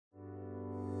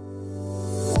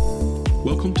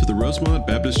Welcome to the Rosemont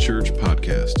Baptist Church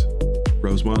podcast.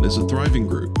 Rosemont is a thriving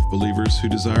group of believers who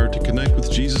desire to connect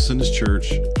with Jesus and His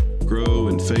church, grow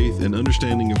in faith and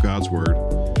understanding of God's Word,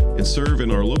 and serve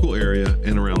in our local area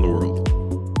and around the world.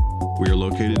 We are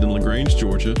located in LaGrange,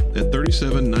 Georgia at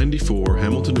 3794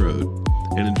 Hamilton Road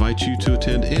and invite you to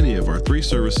attend any of our 3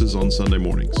 services on Sunday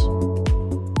mornings.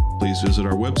 Please visit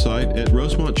our website at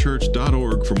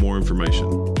rosemontchurch.org for more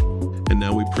information. And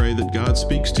now we pray that God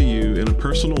speaks to you in a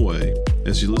personal way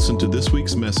as you listen to this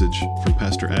week's message from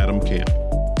Pastor Adam Camp.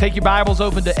 Take your Bibles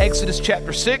open to Exodus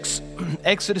chapter 6.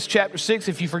 Exodus chapter 6.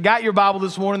 If you forgot your Bible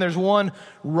this morning, there's one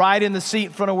right in the seat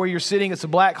in front of where you're sitting. It's a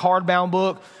black hardbound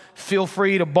book. Feel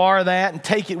free to borrow that and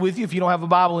take it with you if you don't have a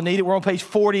Bible and need it. We're on page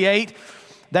 48.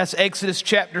 That's Exodus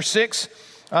chapter 6.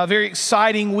 A very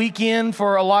exciting weekend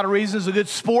for a lot of reasons. A good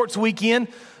sports weekend.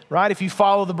 Right, if you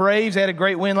follow the Braves, they had a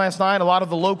great win last night. A lot of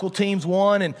the local teams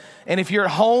won. And if you're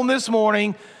at home this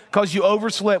morning because you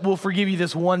overslept, we'll forgive you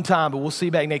this one time, but we'll see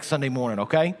you back next Sunday morning,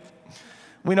 okay?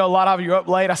 We know a lot of you are up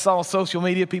late. I saw on social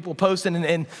media people posting,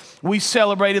 and we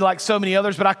celebrated like so many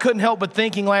others. But I couldn't help but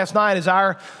thinking last night as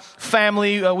our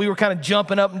family, we were kind of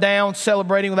jumping up and down,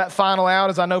 celebrating with that final out,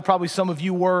 as I know probably some of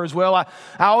you were as well. I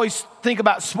always think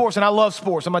about sports, and I love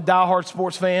sports. I'm a diehard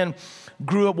sports fan.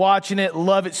 Grew up watching it,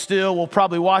 love it still. We'll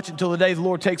probably watch it until the day the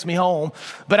Lord takes me home.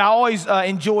 But I always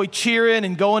enjoy cheering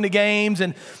and going to games.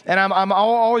 And I'm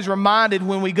always reminded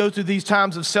when we go through these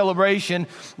times of celebration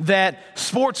that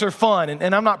sports are fun.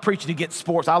 And I'm not preaching against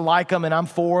sports. I like them and I'm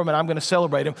for them and I'm going to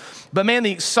celebrate them. But man,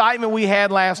 the excitement we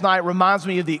had last night reminds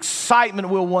me of the excitement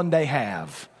we'll one day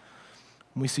have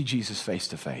when we see Jesus face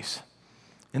to face.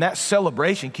 And that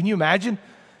celebration, can you imagine?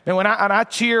 And when I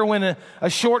cheer when a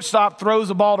shortstop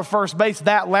throws a ball to first base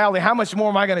that loudly, how much more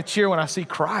am I going to cheer when I see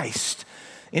Christ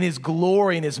in His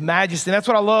glory and His majesty? And that's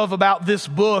what I love about this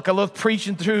book. I love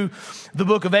preaching through the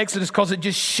book of Exodus because it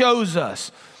just shows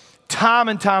us time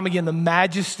and time again the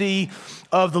majesty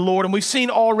of the Lord. And we've seen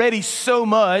already so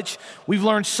much. We've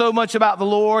learned so much about the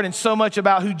Lord and so much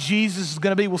about who Jesus is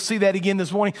going to be. We'll see that again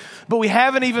this morning. But we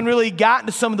haven't even really gotten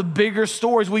to some of the bigger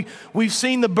stories. We've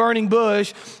seen the burning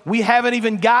bush. We haven't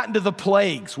even gotten to the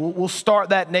plagues. We'll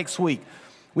start that next week.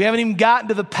 We haven't even gotten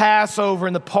to the Passover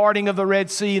and the parting of the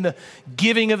Red Sea and the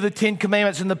giving of the 10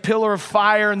 Commandments and the pillar of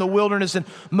fire in the wilderness and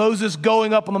Moses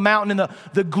going up on the mountain and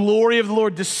the glory of the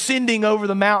Lord descending over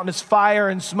the mountain as fire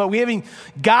and smoke. We haven't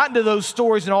gotten to those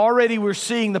stories, and already we're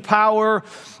seeing the power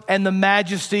and the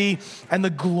majesty and the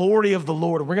glory of the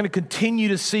Lord. And we're going to continue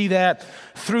to see that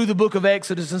through the book of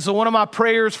Exodus. And so one of my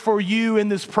prayers for you in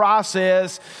this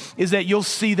process is that you'll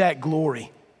see that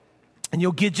glory and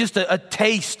you'll get just a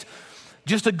taste,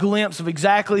 just a glimpse of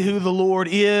exactly who the Lord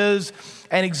is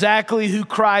and exactly who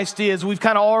Christ is. We've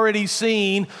kind of already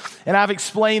seen, and I've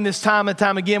explained this time and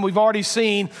time again, we've already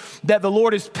seen that the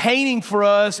Lord is painting for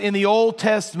us in the Old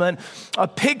Testament a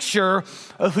picture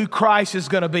of who Christ is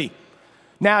going to be.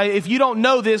 Now, if you don't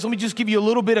know this, let me just give you a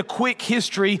little bit of quick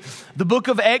history. The book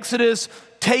of Exodus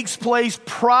takes place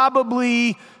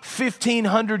probably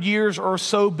 1,500 years or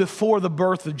so before the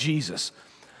birth of Jesus.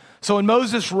 So when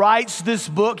Moses writes this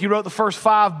book, he wrote the first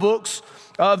 5 books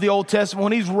of the Old Testament.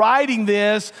 When he's writing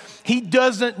this, he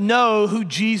doesn't know who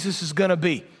Jesus is going to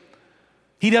be.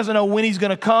 He doesn't know when He's going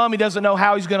to come. He doesn't know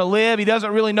how He's going to live. He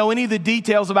doesn't really know any of the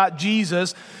details about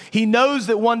Jesus. He knows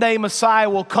that one day Messiah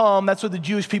will come. That's what the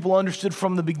Jewish people understood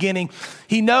from the beginning.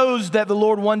 He knows that the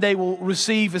Lord one day will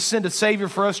send a Savior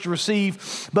for us to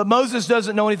receive. But Moses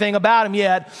doesn't know anything about Him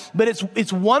yet. But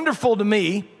it's wonderful to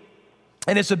me,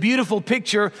 and it's a beautiful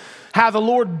picture how the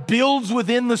Lord builds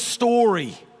within the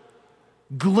story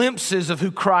glimpses of who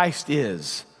Christ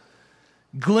is,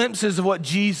 glimpses of what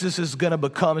Jesus is going to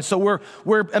become. And so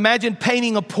we're imagine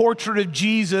painting a portrait of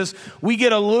Jesus. We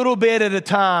get a little bit at a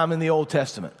time in the Old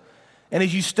Testament. And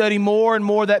as you study more and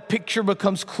more, that picture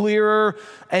becomes clearer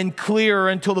and clearer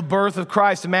until the birth of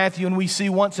Christ in Matthew, and we see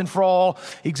once and for all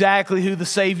exactly who the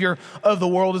Savior of the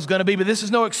world is going to be. But this is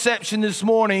no exception this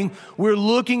morning. We're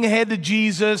looking ahead to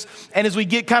Jesus, and as we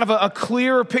get kind of a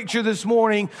clearer picture this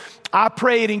morning, I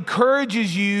pray it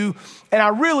encourages you, and I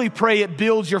really pray it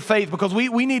builds your faith, because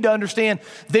we need to understand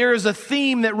there is a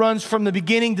theme that runs from the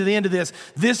beginning to the end of this.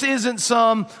 This isn't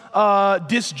some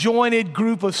disjointed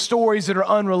group of stories that are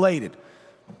unrelated.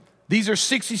 These are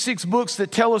 66 books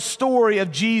that tell a story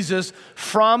of Jesus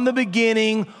from the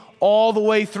beginning all the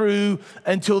way through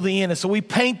until the end. And so we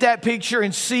paint that picture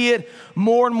and see it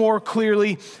more and more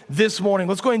clearly this morning.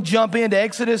 Let's go ahead and jump into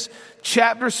Exodus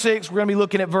chapter 6. We're going to be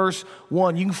looking at verse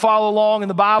 1. You can follow along in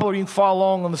the Bible, or you can follow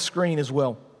along on the screen as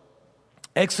well.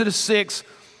 Exodus 6,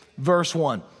 verse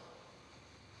 1.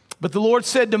 But the Lord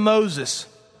said to Moses,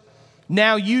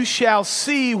 Now you shall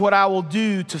see what I will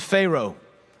do to Pharaoh.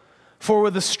 For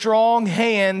with a strong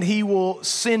hand he will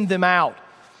send them out,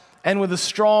 and with a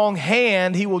strong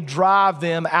hand he will drive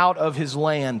them out of his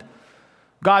land.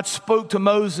 God spoke to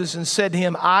Moses and said to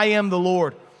him, I am the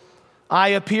Lord. I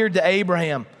appeared to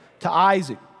Abraham, to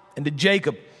Isaac, and to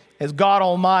Jacob as God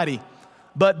Almighty.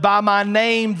 But by my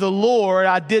name, the Lord,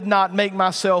 I did not make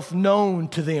myself known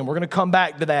to them. We're going to come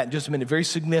back to that in just a minute. Very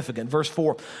significant. Verse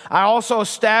 4. I also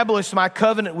established my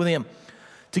covenant with them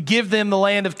to give them the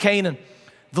land of Canaan,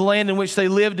 the land in which they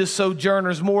lived as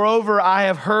sojourners. Moreover, I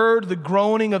have heard the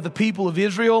groaning of the people of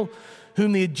Israel,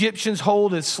 whom the Egyptians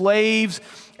hold as slaves,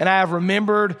 and I have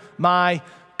remembered my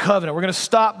covenant. We're going to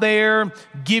stop there,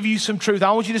 give you some truth.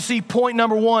 I want you to see point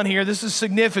number one here. This is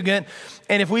significant.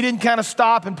 And if we didn't kind of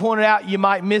stop and point it out, you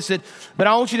might miss it. But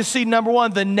I want you to see, number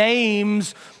one, the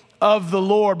names of the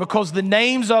Lord, because the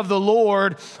names of the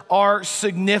Lord are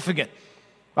significant.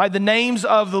 Right? The names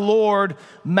of the Lord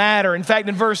matter. In fact,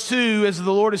 in verse 2, as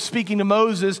the Lord is speaking to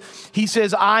Moses, he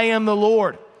says, I am the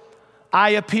Lord.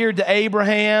 I appeared to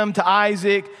Abraham, to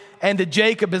Isaac, and to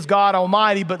Jacob as God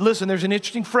Almighty. But listen, there's an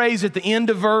interesting phrase at the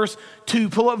end of verse 2.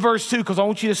 Pull up verse 2 because I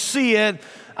want you to see it.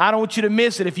 I don't want you to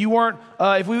miss it. If you weren't,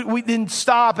 if we didn't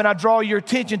stop and I draw your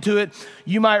attention to it,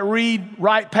 you might read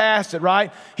right past it,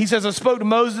 right? He says, I spoke to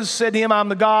Moses, said to him, I'm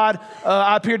the God.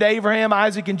 I appeared to Abraham,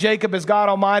 Isaac, and Jacob as God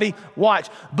Almighty. Watch.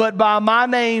 But by my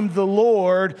name, the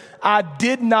Lord, I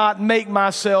did not make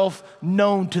myself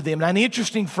known to them. Now, an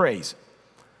interesting phrase.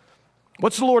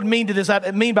 What's the Lord mean by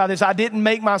this? I didn't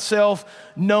make myself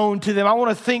known to them. I want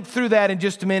to think through that in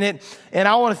just a minute. And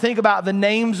I want to think about the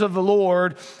names of the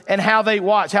Lord and how they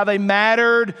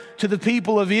mattered to the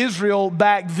people of Israel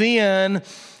back then,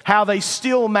 how they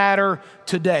still matter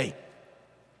today.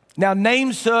 Now,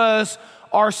 names to us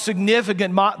are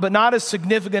significant, but not as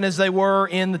significant as they were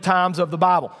in the times of the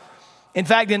Bible. In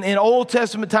fact, in Old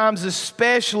Testament times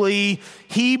especially,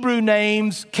 Hebrew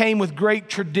names came with great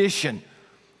tradition.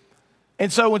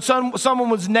 And so when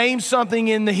someone was named something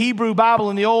in the Hebrew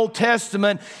Bible in the Old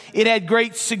Testament, it had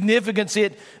great significance.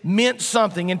 It meant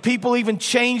something. And people even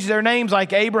changed their names,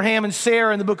 like Abraham and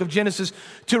Sarah in the book of Genesis,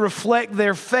 to reflect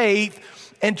their faith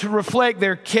and to reflect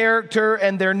their character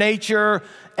and their nature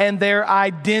and their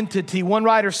identity. One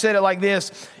writer said it like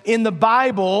this: in the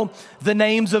Bible, the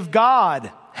names of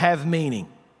God have meaning.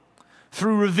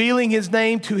 Through revealing his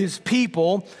name to his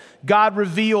people, God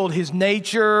revealed his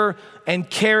nature and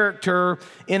character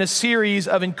in a series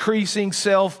of increasing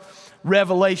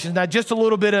self-revelations. Now, just a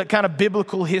little bit of kind of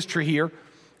biblical history here.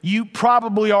 You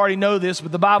probably already know this,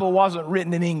 but the Bible wasn't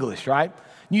written in English, right?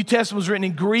 New Testament was written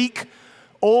in Greek.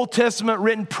 Old Testament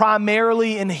written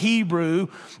primarily in Hebrew.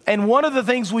 And one of the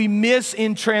things we miss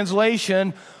in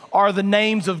translation are the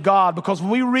names of God, because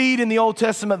when we read in the Old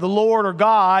Testament the Lord or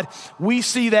God, we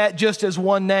see that just as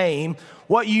one name.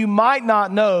 What you might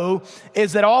not know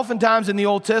is that oftentimes in the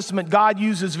Old Testament, God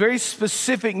uses very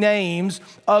specific names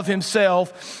of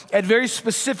himself at very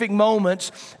specific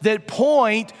moments that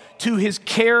point to his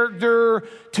character,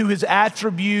 to his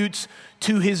attributes,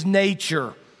 to his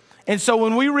nature. And so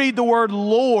when we read the word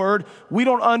Lord, we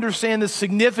don't understand the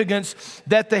significance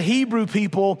that the Hebrew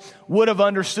people would have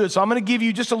understood. So I'm going to give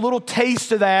you just a little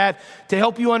taste of that to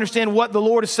help you understand what the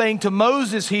Lord is saying to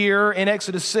Moses here in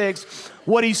Exodus 6,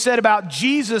 what he said about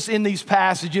Jesus in these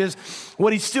passages,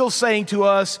 what he's still saying to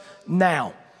us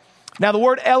now. Now, the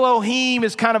word Elohim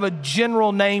is kind of a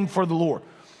general name for the Lord.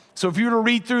 So if you were to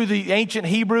read through the ancient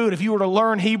Hebrew, and if you were to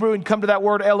learn Hebrew and come to that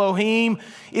word Elohim,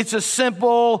 it's a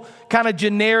simple kind of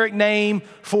generic name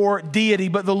for deity.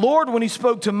 But the Lord, when he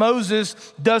spoke to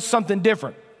Moses, does something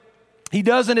different. He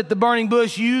doesn't at the burning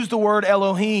bush use the word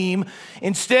Elohim.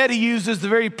 Instead, he uses the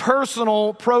very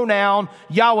personal pronoun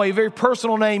Yahweh, very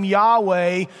personal name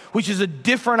Yahweh, which is a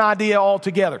different idea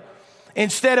altogether.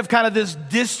 Instead of kind of this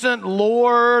distant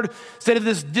Lord, instead of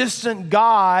this distant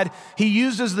God, he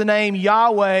uses the name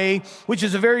Yahweh, which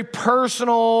is a very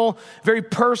personal,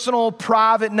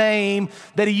 private name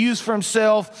that he used for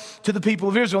himself to the people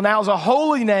of Israel. Now, it was a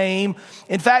holy name.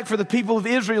 In fact, for the people of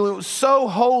Israel, it was so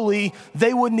holy,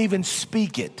 they wouldn't even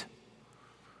speak it.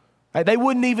 Right? They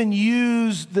wouldn't even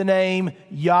use the name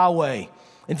Yahweh.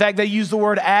 In fact, they used the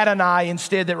word Adonai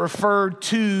instead, that referred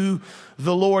to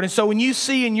the Lord. And so when you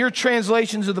see in your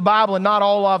translations of the Bible, and not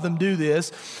all of them do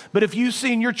this, but if you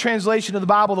see in your translation of the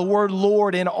Bible the word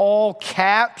Lord in all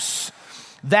caps,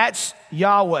 that's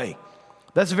Yahweh.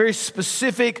 That's a very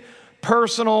specific,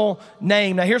 personal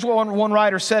name. Now here's what one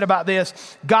writer said about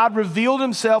this. God revealed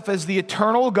himself as the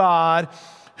eternal God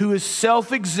who is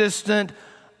self-existent,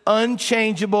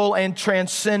 unchangeable, and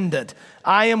transcendent.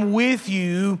 I am with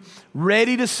you,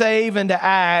 ready to save and to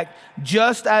act,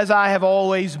 just as I have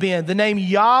always been. The name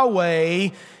Yahweh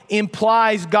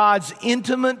implies God's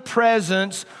intimate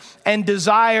presence and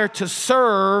desire to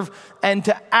serve and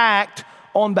to act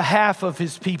on behalf of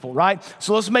his people, right?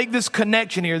 So let's make this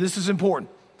connection here. This is important.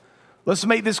 Let's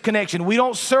make this connection. We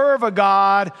don't serve a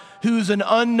God who's an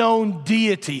unknown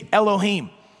deity, Elohim.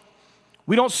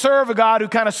 We don't serve a God who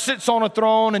kind of sits on a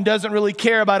throne and doesn't really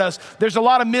care about us. There's a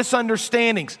lot of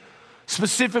misunderstandings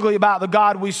specifically about the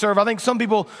God we serve. I think some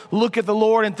people look at the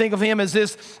Lord and think of him as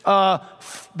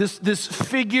this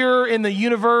figure in the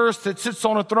universe that sits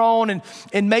on a throne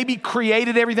and maybe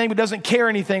created everything but doesn't care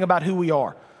anything about who we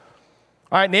are.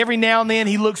 All right, and every now and then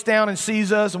he looks down and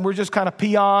sees us and we're just kind of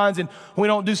peons, and when we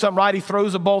don't do something right, he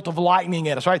throws a bolt of lightning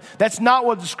at us, right? That's not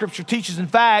what the scripture teaches. In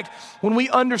fact, when we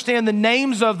understand the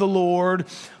names of the Lord,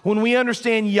 when we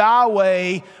understand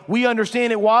Yahweh, we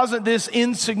understand it wasn't this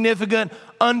insignificant,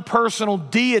 unpersonal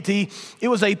deity. It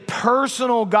was a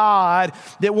personal God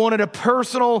that wanted a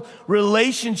personal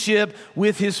relationship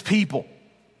with his people.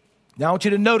 Now I want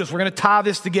you to notice, we're going to tie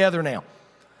this together now.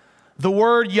 The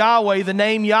word Yahweh, the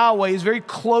name Yahweh, is very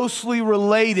closely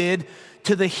related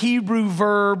to the Hebrew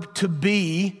verb to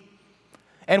be.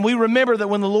 And we remember that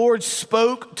when the Lord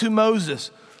spoke to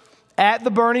Moses at the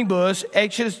burning bush,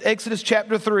 Exodus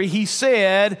chapter 3, he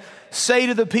said, say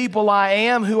to the people, I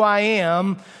am who I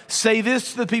am. Say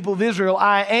this to the people of Israel,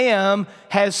 I am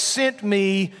has sent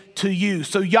me to you.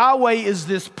 So Yahweh is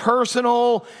this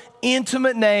personal,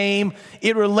 intimate name.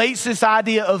 It relates this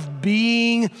idea of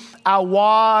being. I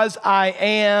was, I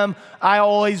am, I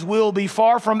always will be.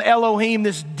 Far from Elohim,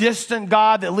 this distant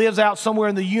God that lives out somewhere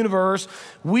in the universe,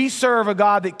 we serve a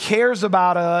God that cares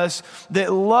about us,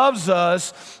 that loves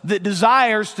us, that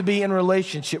desires to be in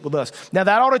relationship with us. Now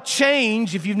that ought to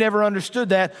change, if you've never understood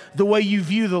that, the way you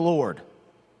view the Lord.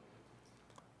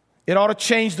 It ought to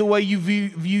change the way you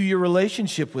view your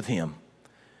relationship with him.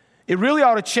 It really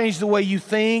ought to change the way you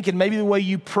think and maybe the way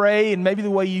you pray and maybe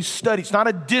the way you study. It's not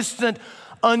a distant,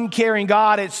 uncaring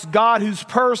God. It's God who's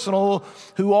personal,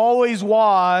 who always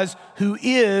was, who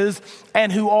is, and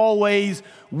who always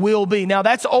will be. Now,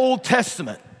 that's Old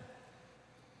Testament.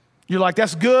 You're like,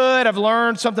 that's good. I've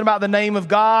learned something about the name of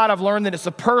God. I've learned that it's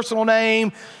a personal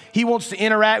name. He wants to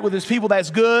interact with his people.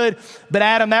 That's good. But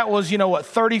Adam, that was,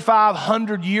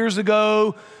 3,500 years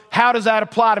ago. How does that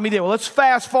apply to me today? Well, let's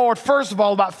fast forward, first of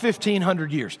all, about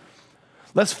 1,500 years.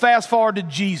 Let's fast forward to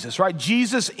Jesus, right?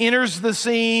 Jesus enters the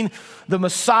scene, the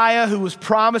Messiah who was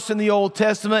promised in the Old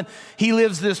Testament. He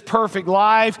lives this perfect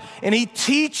life, and he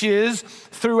teaches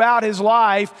throughout his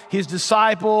life his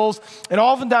disciples, and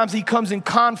oftentimes he comes in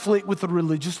conflict with the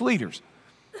religious leaders.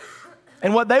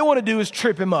 And what they want to do is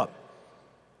trip him up.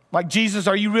 Like, Jesus,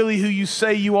 are you really who you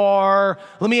say you are?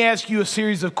 Let me ask you a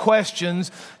series of questions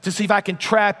to see if I can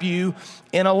trap you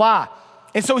in a lie.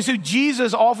 And so we see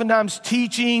Jesus oftentimes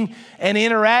teaching and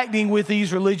interacting with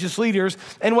these religious leaders.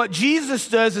 And what Jesus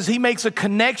does is he makes a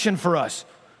connection for us.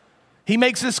 He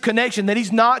makes this connection that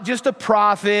he's not just a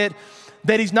prophet,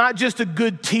 that he's not just a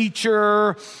good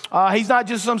teacher, he's not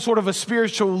just some sort of a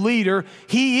spiritual leader.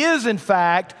 He is, in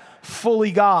fact,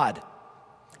 fully God.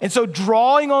 And so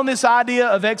drawing on this idea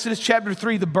of Exodus chapter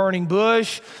 3, the burning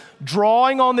bush,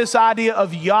 drawing on this idea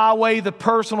of Yahweh, the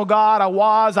personal God, I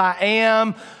was, I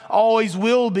am, always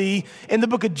will be. In the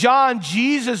book of John,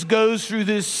 Jesus goes through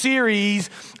this series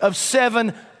of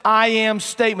 7 I am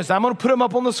statements. Now, I'm going to put them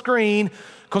up on the screen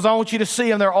because I want you to see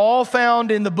them. They're all found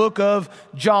in the book of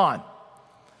John.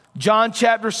 John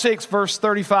chapter 6, verse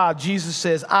 35, Jesus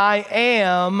says, I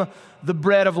am the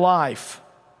bread of life.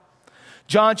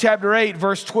 John chapter 8,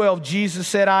 verse 12, Jesus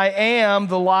said, I am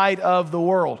the light of the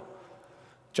world.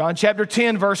 John chapter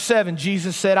 10, verse 7,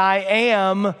 Jesus said, I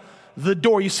am the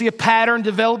door. You see a pattern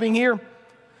developing here?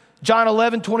 John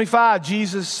 11, 25,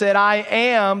 Jesus said, I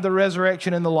am the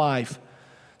resurrection and the life.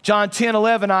 John 10,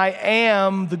 11, I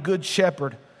am the good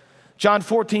shepherd. John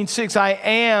 14, 6, I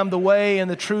am the way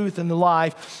and the truth and the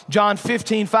life. John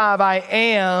 15, 5, I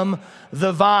am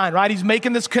the vine, right? He's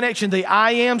making this connection, the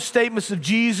I am statements of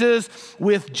Jesus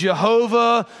with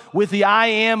Jehovah, with the I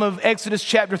am of Exodus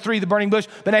chapter 3, the burning bush.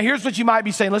 But now here's what you might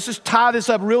be saying. Let's just tie this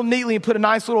up real neatly and put a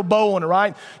nice little bow on it,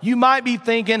 right? You might be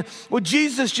thinking, well,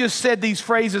 Jesus just said these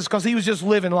phrases because he was just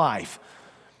living life.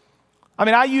 I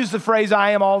mean, I use the phrase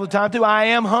I am all the time too. I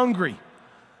am hungry.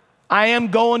 I am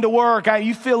going to work.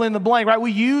 You fill in the blank, right?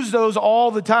 We use those all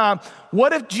the time.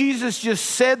 What if Jesus just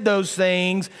said those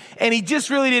things and he just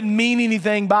really didn't mean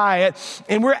anything by it,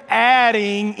 and we're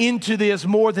adding into this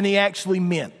more than he actually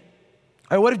meant?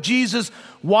 Or what if Jesus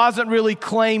wasn't really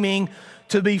claiming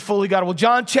to be fully God? Well,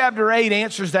 John chapter 8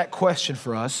 answers that question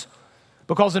for us.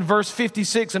 Because in verse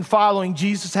 56 and following,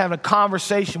 Jesus is having a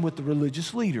conversation with the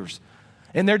religious leaders.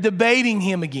 And they're debating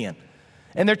him again.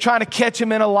 And they're trying to catch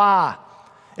him in a lie.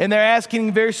 And they're asking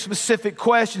him very specific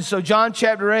questions. So John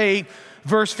chapter 8,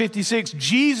 verse 56,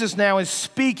 Jesus now is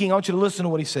speaking. I want you to listen to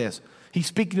what he says. He's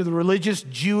speaking to the religious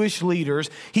Jewish leaders.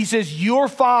 He says, your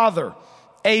father,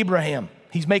 Abraham,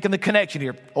 he's making the connection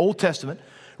here, Old Testament,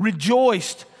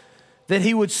 rejoiced that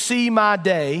he would see my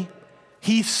day.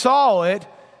 He saw it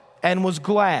and was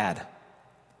glad.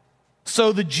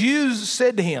 So the Jews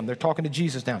said to him, they're talking to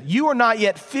Jesus now, you are not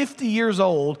yet 50 years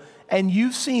old and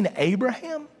you've seen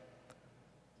Abraham?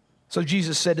 So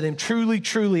Jesus said to them, truly,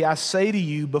 truly, I say to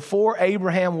you, before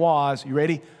Abraham was, you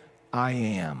ready? I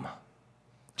am.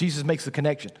 Jesus makes the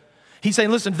connection. He's saying,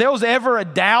 listen, if there was ever a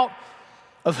doubt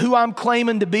of who I'm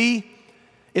claiming to be,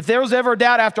 if there was ever a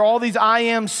doubt after all these I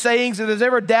am sayings, if there's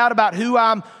ever a doubt about who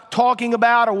I'm talking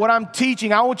about or what I'm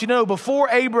teaching, I want you to know, before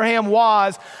Abraham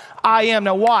was, I am.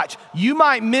 Now watch, you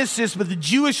might miss this, but the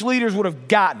Jewish leaders would have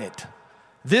gotten it.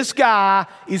 This guy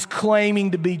is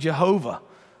claiming to be Jehovah.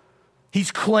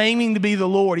 He's claiming to be the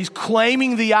Lord. He's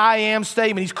claiming the I am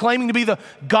statement. He's claiming to be the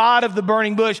God of the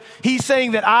burning bush. He's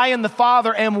saying that I and the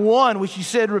Father am one, which he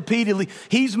said repeatedly.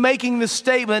 He's making the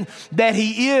statement that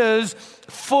he is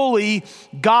fully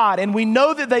God. And we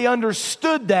know that they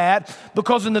understood that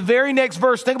because in the very next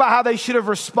verse, think about how they should have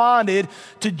responded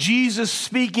to Jesus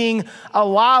speaking a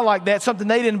lie like that, something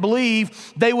they didn't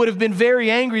believe. They would have been very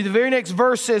angry. The very next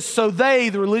verse says, so they,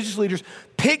 the religious leaders,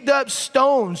 picked up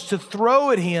stones to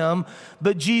throw at him,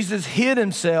 but Jesus hid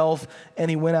himself and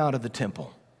he went out of the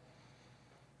temple.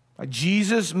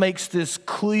 Jesus makes this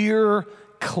clear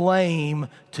claim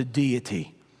to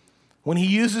deity. When he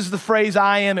uses the phrase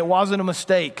I am, it wasn't a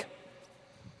mistake,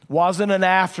 wasn't an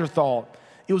afterthought.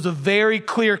 It was a very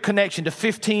clear connection to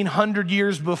 1,500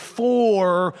 years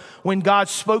before when God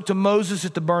spoke to Moses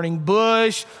at the burning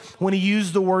bush, when he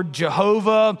used the word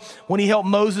Jehovah, when he helped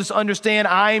Moses understand,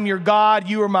 I am your God,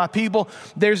 you are my people.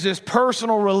 There's this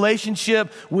personal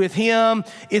relationship with him.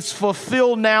 It's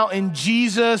fulfilled now in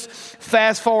Jesus.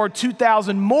 Fast forward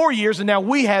 2,000 more years, and now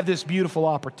we have this beautiful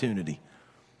opportunity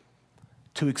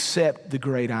to accept the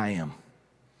great I am,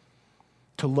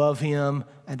 to love him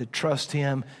and to trust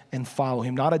him and follow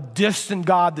him. Not a distant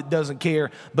God that doesn't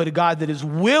care, but a God that is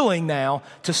willing now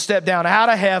to step down out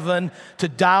of heaven, to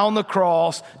die on the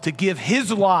cross, to give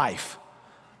his life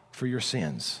for your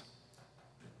sins.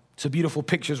 It's a beautiful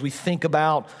picture as we think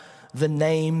about the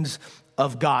names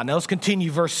of God. Now let's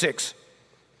continue verse 6.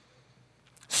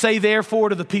 Say therefore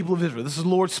to the people of Israel, this is the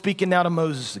Lord speaking now to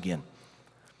Moses again.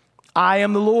 I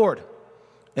am the Lord,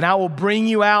 and I will bring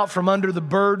you out from under the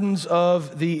burdens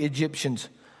of the Egyptians.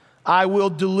 I will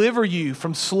deliver you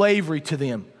from slavery to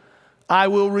them. I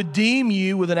will redeem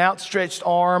you with an outstretched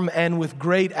arm and with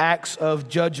great acts of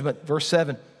judgment. Verse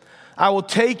 7. I will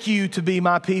take you to be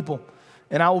my people,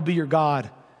 and I will be your God.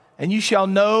 And you shall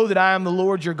know that I am the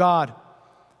Lord your God,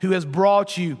 who has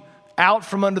brought you out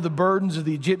from under the burdens of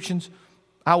the Egyptians.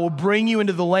 I will bring you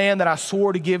into the land that I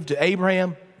swore to give to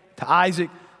Abraham, to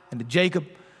Isaac, and to Jacob.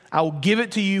 I will give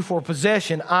it to you for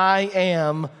possession. I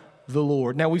am the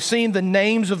Lord. Now we've seen the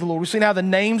names of the Lord. We've seen how the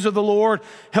names of the Lord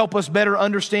help us better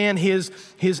understand his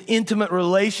intimate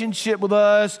relationship with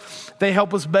us. They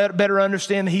help us better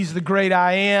understand that he's the great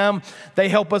I am. They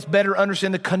help us better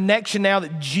understand the connection now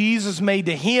that Jesus made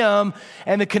to him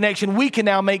and the connection we can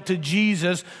now make to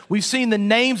Jesus. We've seen the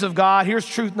names of God. Here's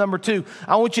truth number 2.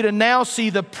 I want you to now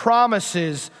see the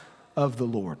promises of the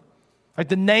Lord. Like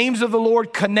the names of the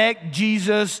Lord connect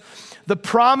Jesus. The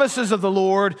promises of the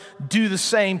Lord do the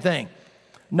same thing.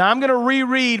 Now I'm going to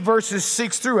reread verses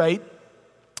 6 through 8.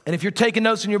 And if you're taking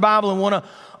notes in your Bible and want to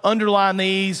underline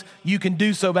these, you can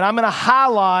do so. But I'm going to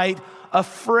highlight a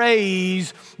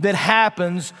phrase that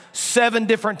happens 7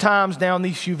 different times now in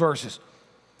these few verses.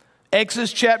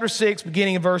 Exodus chapter 6,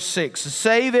 beginning in verse 6.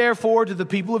 Say therefore to the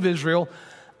people of Israel,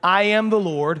 I am the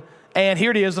Lord. And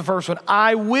here it is, the first one.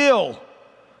 I will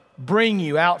bring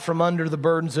you out from under the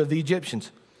burdens of the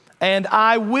Egyptians, and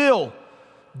I will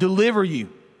deliver you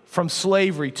from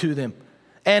slavery to them,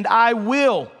 and I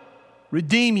will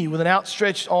redeem you with an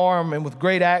outstretched arm and with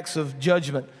great acts of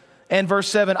judgment. And verse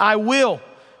 7, I will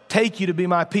take you to be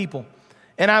my people,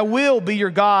 and I will be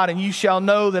your God, and you shall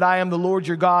know that I am the Lord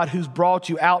your God who's brought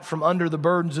you out from under the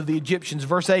burdens of the Egyptians.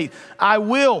 Verse 8, I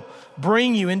will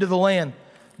bring you into the land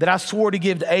that I swore to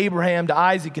give to Abraham, to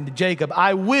Isaac, and to Jacob.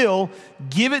 I will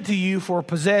give it to you for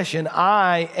possession.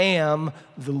 I am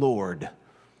the Lord.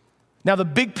 Now, the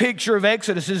big picture of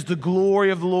Exodus is the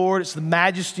glory of the Lord. It's the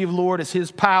majesty of the Lord. It's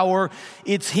His power.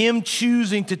 It's Him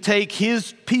choosing to take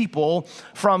His people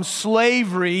from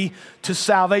slavery to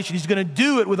salvation. He's going to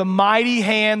do it with a mighty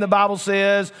hand, the Bible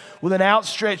says, with an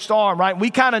outstretched arm, right? We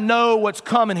kind of know what's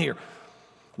coming here.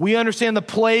 We understand the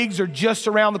plagues are just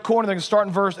around the corner. They're going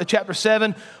to start in chapter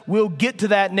 7. We'll get to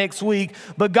that next week.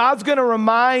 But God's going to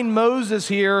remind Moses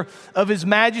here of His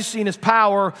majesty and His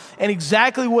power and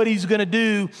exactly what He's going to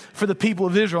do for the people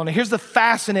of Israel. Now, here's the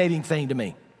fascinating thing to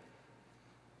me.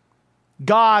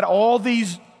 God, all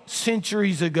these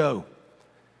centuries ago,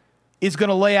 is going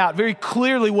to lay out very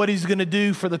clearly what He's going to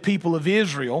do for the people of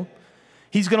Israel.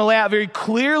 He's going to lay out very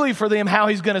clearly for them how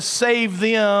He's going to save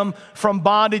them from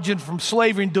bondage and from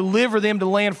slavery and deliver them to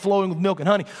land flowing with milk and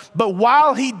honey. But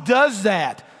while He does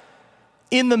that,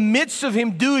 in the midst of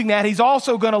Him doing that, He's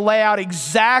also going to lay out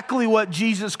exactly what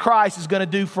Jesus Christ is going to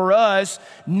do for us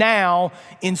now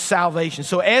in salvation.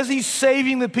 So as He's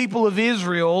saving the people of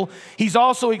Israel, He's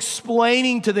also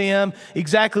explaining to them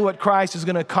exactly what Christ is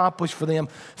going to accomplish for them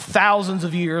thousands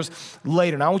of years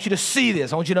later. Now I want you to see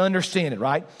this. I want you to understand it,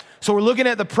 right? So we're looking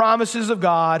at the promises of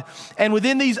God, and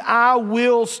within these I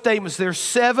will statements, there's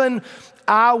 7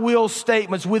 I will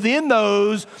statements. Within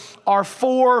those are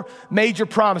 4 major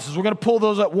promises. We're going to pull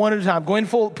those up one at a time. Go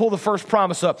ahead and pull the first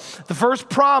promise up. The first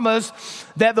promise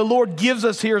that the Lord gives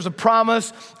us here is a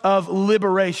promise of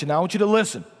liberation. Now I want you to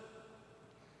listen.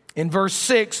 In verse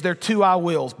 6, there are 2 I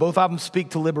wills. Both of them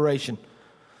speak to liberation.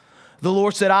 The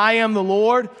Lord said, I am the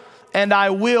Lord, and I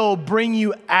will bring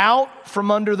you out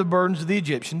from under the burdens of the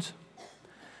Egyptians,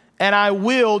 and I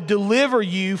will deliver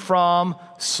you from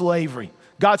slavery.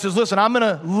 God says, listen, I'm going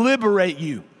to liberate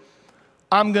you.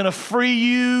 I'm going to free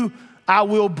you. I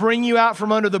will bring you out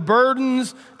from under the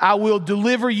burdens. I will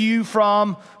deliver you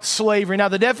from slavery. Now,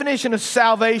 the definition of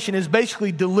salvation is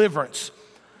basically deliverance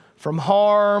from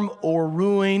harm or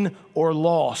ruin or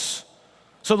loss.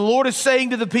 So the Lord is saying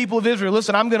to the people of Israel,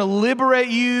 listen, I'm going to liberate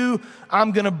you.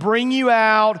 I'm going to bring you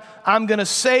out. I'm going to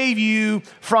save you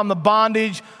from the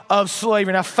bondage of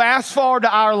slavery. Now, fast forward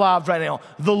to our lives right now.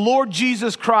 The Lord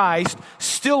Jesus Christ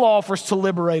still offers to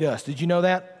liberate us. Did you know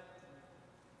that?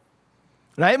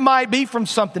 Now, it might be from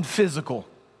something physical.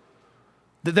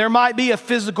 That there might be a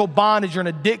physical bondage or an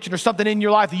addiction or something in your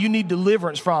life that you need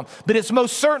deliverance from. But it's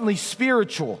most certainly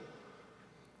spiritual.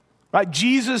 Right?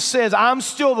 Jesus says, I'm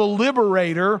still the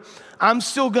liberator. I'm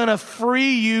still going to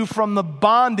free you from the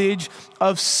bondage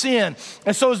of sin.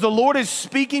 And so as the Lord is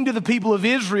speaking to the people of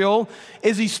Israel,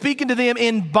 as He's speaking to them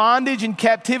in bondage and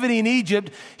captivity in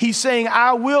Egypt, He's saying,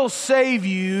 I will save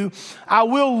you. I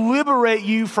will liberate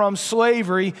you from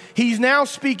slavery. He's now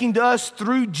speaking to us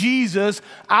through Jesus.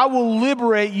 I will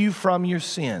liberate you from your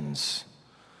sins.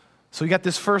 So we got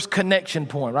this first connection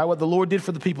point, right? What the Lord did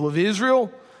for the people of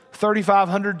Israel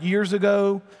 3,500 years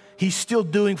ago, He's still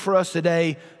doing for us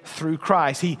today through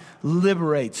Christ. He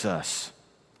liberates us.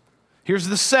 Here's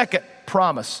the second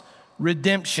promise,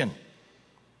 redemption.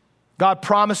 God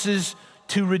promises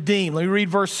to redeem. Let me read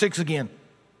verse 6 again.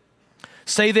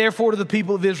 Say therefore to the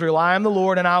people of Israel, I am the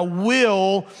Lord, and I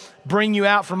will bring you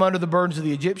out from under the burdens of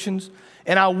the Egyptians,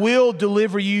 and I will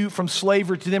deliver you from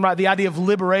slavery to them, right? The idea of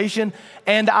liberation.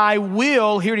 And I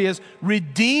will, here it is,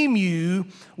 redeem you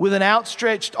with an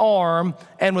outstretched arm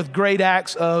and with great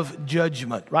acts of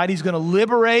judgment, right? He's going to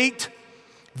liberate,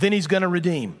 then He's going to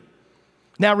redeem.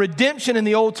 Now, redemption in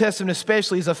the Old Testament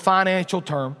especially is a financial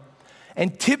term,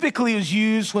 and typically is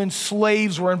used when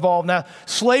slaves were involved. Now,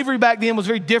 slavery back then was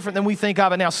very different than we think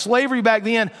of it now. Slavery back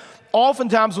then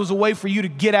oftentimes was a way for you to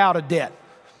get out of debt.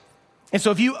 And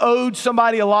so if you owed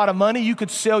somebody a lot of money, you could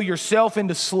sell yourself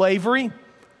into slavery.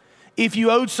 If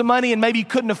you owed some money and maybe you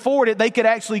couldn't afford it, they could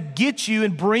actually get you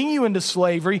and bring you into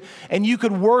slavery, and you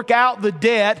could work out the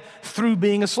debt through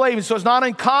being a slave. And so it's not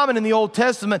uncommon in the Old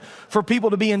Testament for people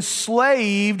to be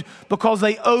enslaved because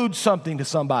they owed something to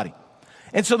somebody.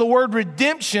 And so the word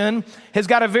redemption has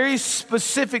got a very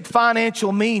specific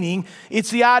financial meaning. It's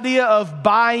the idea of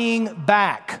buying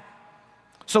back.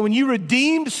 So when you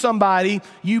redeemed somebody,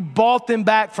 you bought them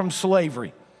back from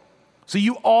slavery. So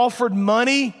you offered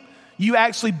money, you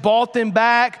actually bought them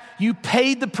back, you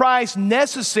paid the price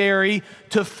necessary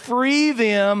to free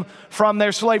them from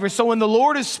their slavery. So when the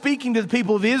Lord is speaking to the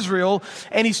people of Israel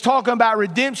and He's talking about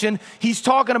redemption, He's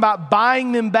talking about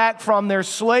buying them back from their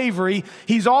slavery.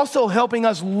 He's also helping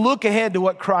us look ahead to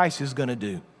what Christ is going to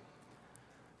do.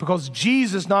 Because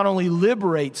Jesus not only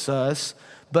liberates us,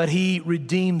 but He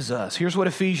redeems us. Here's what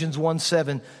Ephesians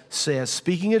 1:7 says.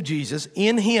 Speaking of Jesus,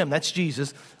 in Him, that's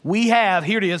Jesus, we have,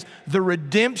 here it is, the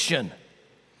redemption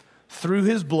through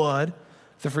His blood,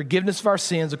 the forgiveness of our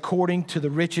sins according to the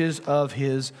riches of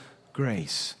His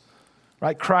grace,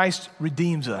 right? Christ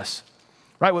redeems us,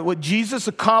 right? What Jesus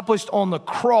accomplished on the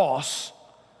cross,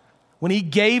 when he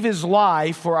gave his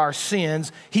life for our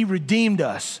sins, he redeemed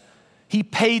us. He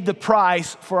paid the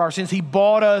price for our sins. He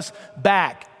bought us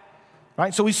back,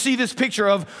 right? So we see this picture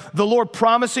of the Lord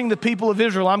promising the people of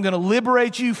Israel, I'm going to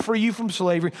liberate you, free you from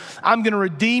slavery. I'm going to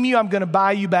redeem you. I'm going to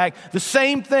buy you back. The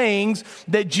same things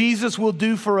that Jesus will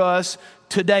do for us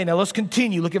today. Now let's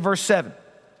continue. Look at verse 7.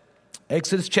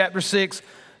 Exodus chapter 6,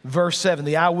 verse 7.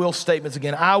 The I will statements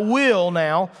again. I will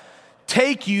now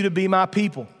take you to be my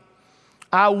people.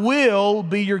 I will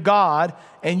be your God,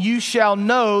 and you shall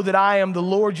know that I am the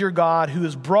Lord your God who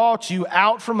has brought you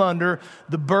out from under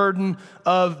the burden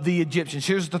of the Egyptians.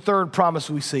 Here's the third promise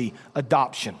we see: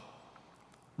 adoption,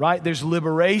 right? There's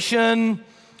liberation,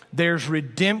 there's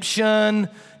redemption,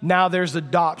 now there's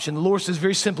adoption. The Lord says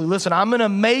very simply, listen, I'm going to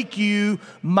make you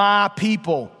my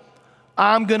people.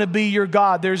 I'm going to be your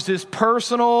God. There's this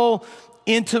personal,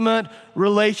 intimate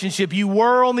relationship. You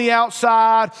were on the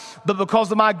outside, but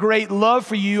because of my great love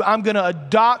for you, I'm going to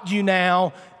adopt you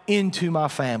now into my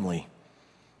family.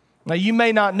 Now, you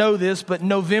may not know this, but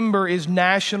November is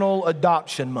National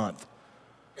Adoption Month.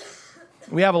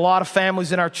 We have a lot of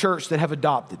families in our church that have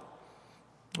adopted.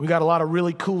 We got a lot of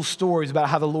really cool stories about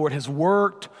how the Lord has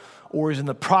worked or is in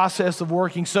the process of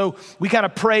working. So we kind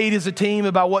of prayed as a team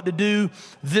about what to do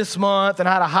this month and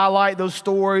how to highlight those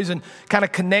stories and kind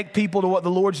of connect people to what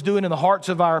the Lord's doing in the hearts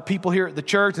of our people here at the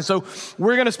church. And so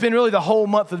we're going to spend really the whole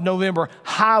month of November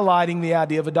highlighting the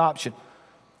idea of adoption.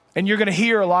 And you're going to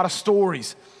hear a lot of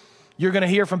stories. You're going to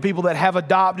hear from people that have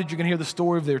adopted. You're going to hear the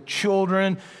story of their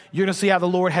children. You're going to see how the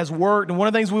Lord has worked. And one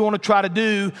of the things we want to try to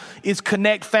do is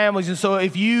connect families. And so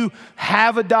if you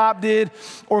have adopted,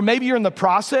 or maybe you're in the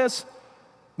process,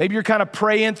 maybe you're kind of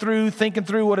praying through, thinking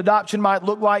through what adoption might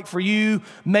look like for you.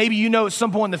 Maybe you know at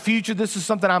some point in the future, this is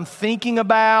something I'm thinking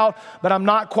about, but I'm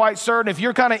not quite certain. If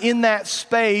you're kind of in that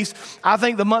space, I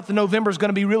think the month of November is going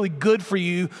to be really good for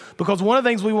you, because one of the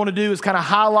things we want to do is kind of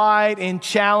highlight and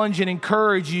challenge and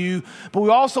encourage you, but we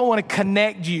also want to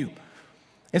connect you.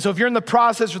 And so if you're in the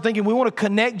process of thinking, we want to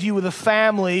connect you with a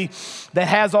family that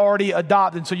has already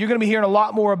adopted. So you're going to be hearing a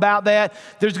lot more about that.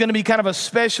 There's going to be kind of a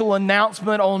special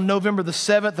announcement on November the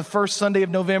 7th, the first Sunday of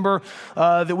November,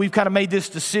 that we've kind of made this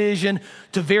decision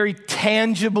to very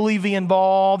tangibly be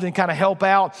involved and kind of help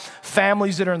out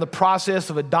families that are in the process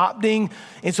of adopting.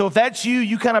 And so if that's you,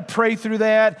 you kind of pray through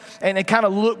that and kind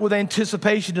of look with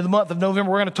anticipation to the month of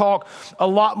November. We're going to talk a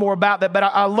lot more about that. But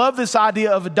I love this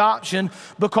idea of adoption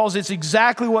because it's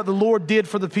exactly what the Lord did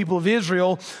for the people of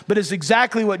Israel, but it's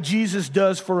exactly what Jesus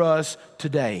does for us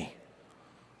today.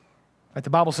 Like the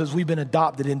Bible says, we've been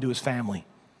adopted into his family.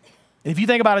 And if you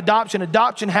think about adoption,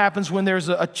 adoption happens when there's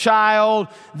a child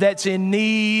that's in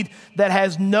need that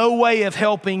has no way of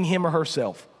helping him or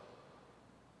herself.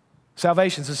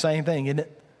 Salvation's the same thing, isn't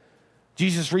it?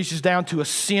 Jesus reaches down to a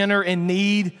sinner in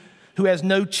need who has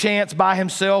no chance by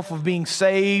himself of being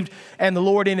saved, and the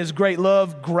Lord in his great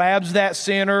love grabs that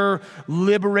sinner,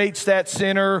 liberates that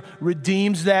sinner,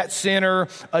 redeems that sinner,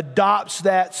 adopts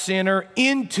that sinner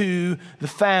into the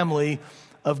family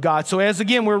of God. So as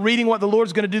again, we're reading what the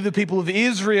Lord's going to do to the people of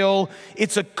Israel,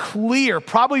 it's a clear,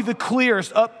 probably the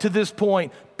clearest up to this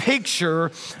point,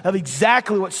 picture of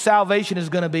exactly what salvation is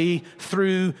going to be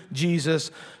through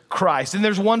Jesus Christ. And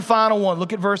there's one final one.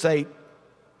 Look at verse 8.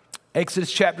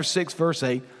 Exodus chapter 6, verse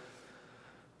 8.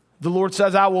 The Lord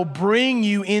says, I will bring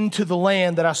you into the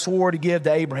land that I swore to give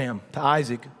to Abraham, to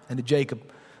Isaac, and to Jacob.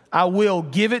 I will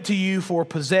give it to you for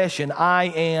possession. I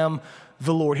am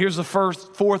the Lord. Here's the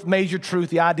fourth major truth,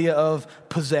 the idea of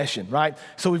possession, right?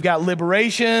 So we've got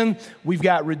liberation, we've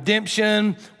got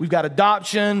redemption, we've got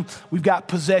adoption, we've got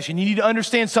possession. You need to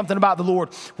understand something about the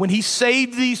Lord. When he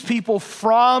saved these people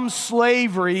from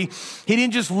slavery, he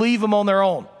didn't just leave them on their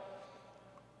own.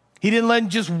 He didn't let them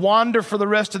just wander for the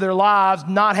rest of their lives,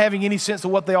 not having any sense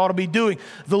of what they ought to be doing.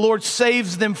 The Lord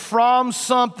saves them from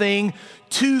something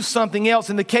to something else.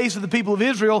 In the case of the people of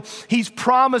Israel, he's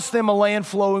promised them a land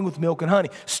flowing with milk and honey.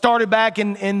 Started back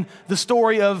in the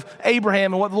story of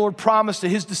Abraham and what the Lord promised to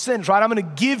his descendants, right? I'm going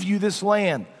to give you this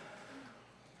land.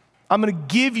 I'm going to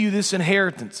give you this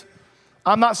inheritance.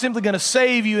 I'm not simply going to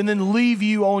save you and then leave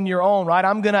you on your own, right?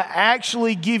 I'm going to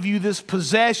actually give you this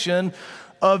possession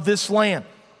of this land.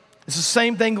 It's the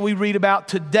same thing that we read about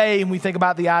today when we think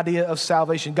about the idea of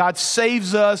salvation. God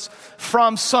saves us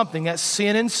from something, that's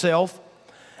sin and self,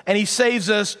 and he saves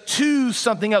us to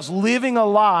something else, living a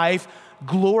life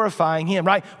glorifying him,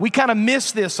 right? We kind of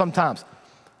miss this sometimes.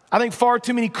 I think far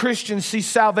too many Christians see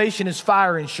salvation as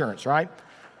fire insurance, right?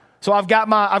 So I've got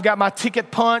my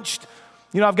ticket punched,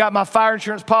 I've got my fire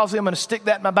insurance policy. I'm going to stick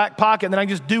that in my back pocket, and then I can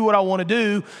just do what I want to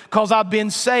do because I've been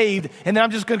saved, and then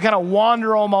I'm just going to kind of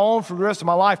wander on my own for the rest of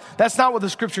my life. That's not what the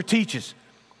Scripture teaches.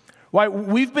 Right?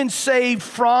 We've been saved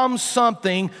from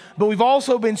something, but we've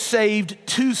also been saved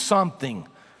to something.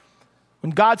 When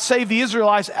God saved the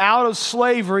Israelites out of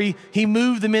slavery, He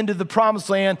moved them into the promised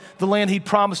land, the land He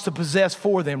promised to possess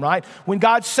for them, right? When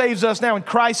God saves us now, when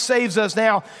Christ saves us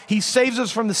now, He saves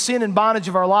us from the sin and bondage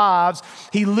of our lives.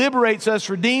 He liberates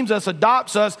us, redeems us,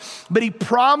 adopts us, but He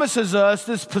promises us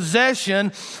this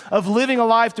possession of living a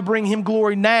life to bring Him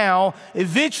glory now,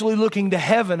 eventually looking to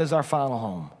heaven as our final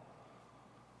home.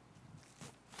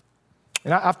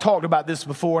 And I've talked about this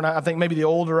before, and I think maybe the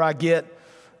older I get,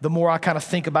 the more I kind of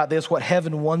think about this, what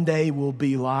heaven one day will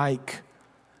be like.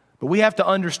 But we have to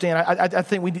understand, I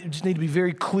think we just need to be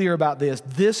very clear about this.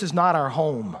 This is not our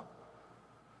home.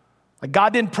 Like,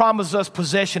 God didn't promise us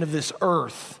possession of this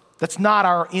earth. That's not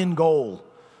our end goal.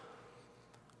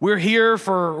 We're here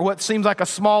for what seems like a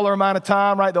smaller amount of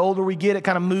time, right? The older we get, it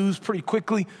kind of moves pretty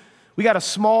quickly. We got a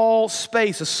small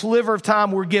space, a sliver of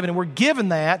time we're given, and we're given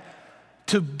that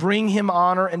to bring Him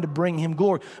honor and to bring Him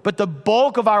glory. But the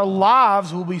bulk of our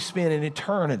lives will be spent in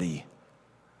eternity.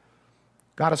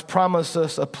 God has promised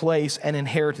us a place, an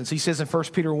inheritance. He says in 1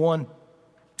 Peter 1,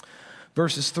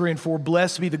 verses 3 and 4,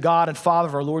 "Blessed be the God and Father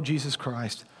of our Lord Jesus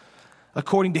Christ.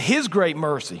 According to His great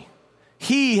mercy,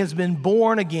 He has been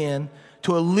born again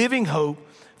to a living hope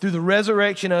through the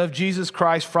resurrection of Jesus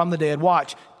Christ from the dead."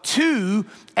 Watch. "To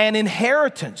an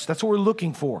inheritance," that's what we're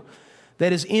looking for,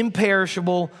 "that is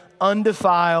imperishable,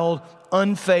 undefiled,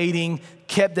 unfading,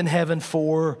 kept in heaven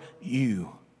for you."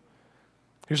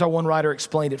 Here's how one writer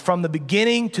explained it. "From the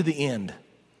beginning to the end,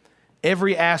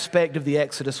 every aspect of the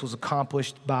Exodus was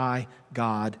accomplished by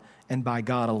God and by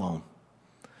God alone.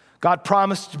 God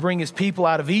promised to bring His people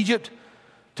out of Egypt,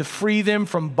 to free them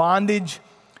from bondage.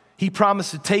 He promised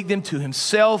to take them to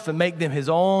Himself and make them His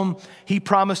own. He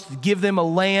promised to give them a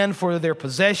land for their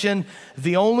possession.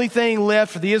 The only thing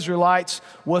left for the Israelites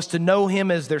was to know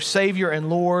Him as their Savior and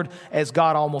Lord, as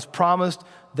God almost promised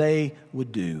they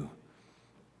would do."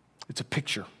 It's a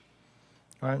picture.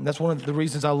 Right? And that's one of the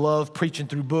reasons I love preaching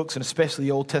through books, and especially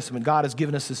the Old Testament. God has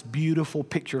given us this beautiful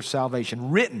picture of salvation,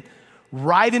 written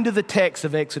right into the text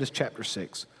of Exodus chapter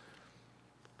 6.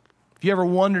 If you ever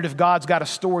wondered if God's got a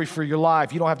story for your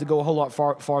life, you don't have to go a whole lot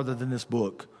farther than this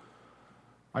book.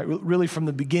 Right? Really, from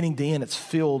the beginning to end, it's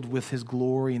filled with His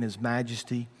glory and His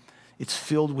majesty. It's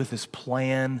filled with His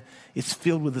plan. It's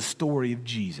filled with the story of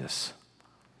Jesus.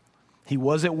 He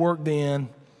was at work then.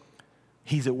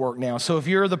 He's at work now. So if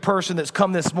you're the person that's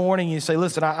come this morning and you say,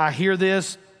 "Listen, I hear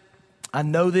this. I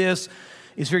know this.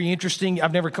 It's very interesting.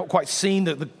 I've never quite seen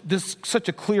this such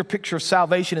a clear picture of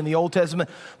salvation in the Old Testament,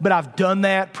 but I've done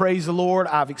that, praise the Lord.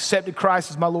 I've accepted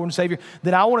Christ as my Lord and Savior."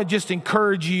 Then I want to just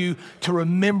encourage you to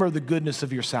remember the goodness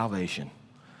of your salvation.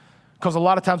 Because a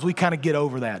lot of times we kind of get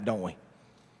over that, don't we?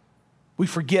 We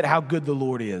forget how good the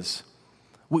Lord is.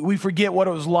 We forget what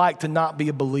it was like to not be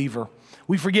a believer.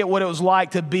 We forget what it was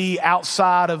like to be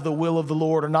outside of the will of the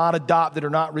Lord, or not adopted, or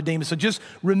not redeemed. So just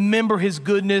remember His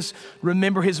goodness,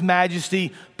 remember His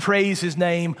majesty, praise His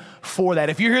name for that.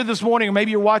 If you're here this morning, or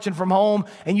maybe you're watching from home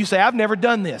and you say, "I've never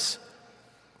done this.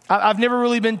 I've never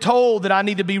really been told that I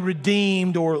need to be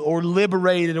redeemed or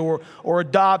liberated or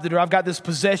adopted, or I've got this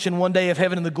possession one day of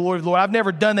heaven and the glory of the Lord. I've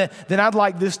never done that." Then I'd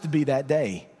like this to be that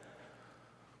day.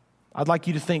 I'd like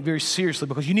you to think very seriously,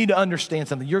 because you need to understand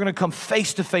something. You're going to come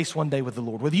face to face one day with the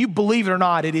Lord. Whether you believe it or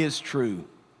not, it is true.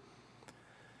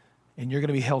 And you're going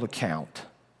to be held account.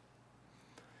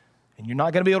 And you're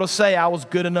not going to be able to say, "I was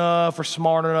good enough or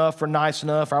smart enough or nice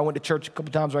enough, or I went to church a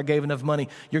couple times, or I gave enough money."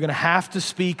 You're going to have to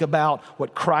speak about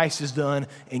what Christ has done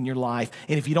in your life.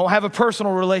 And if you don't have a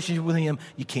personal relationship with Him,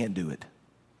 you can't do it.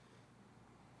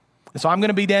 And so I'm going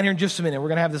to be down here in just a minute. We're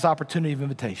going to have this opportunity of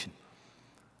invitation.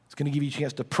 It's going to give you a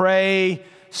chance to pray,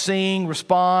 sing,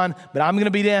 respond, but I'm going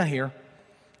to be down here.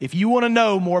 If you want to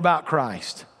know more about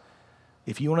Christ,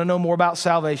 if you want to know more about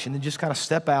salvation, then just kind of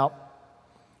step out,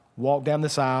 walk down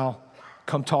this aisle,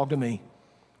 come talk to me,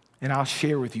 and I'll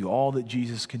share with you all that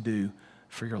Jesus can do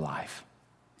for your life.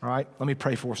 All right? Let me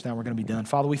pray for us now. We're going to be done.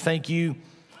 Father, we thank You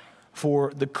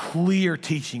for the clear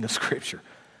teaching of Scripture.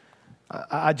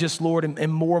 I just, Lord,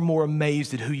 am more and more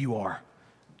amazed at who You are.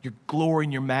 Your glory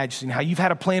and Your majesty, and how You've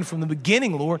had a plan from the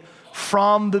beginning, Lord.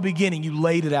 From the beginning, You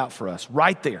laid it out for us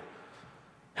right there.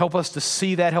 Help us to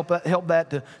see that, help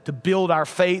that to build our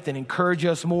faith and encourage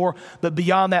us more. But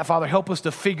beyond that, Father, help us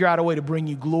to figure out a way to bring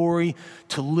You glory,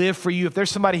 to live for You. If there's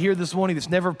somebody here this morning that's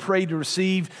never prayed to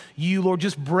receive You, Lord,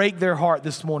 just break their heart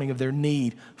this morning of their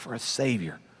need for a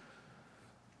Savior.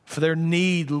 for their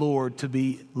need, Lord, to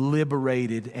be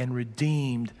liberated and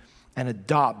redeemed and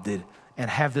adopted and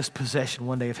have this possession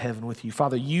one day of heaven with you.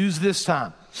 Father, use this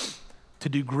time to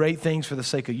do great things for the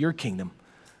sake of your kingdom.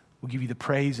 We'll give you the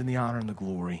praise and the honor and the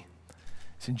glory.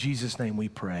 It's in Jesus' name we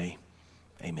pray.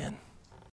 Amen.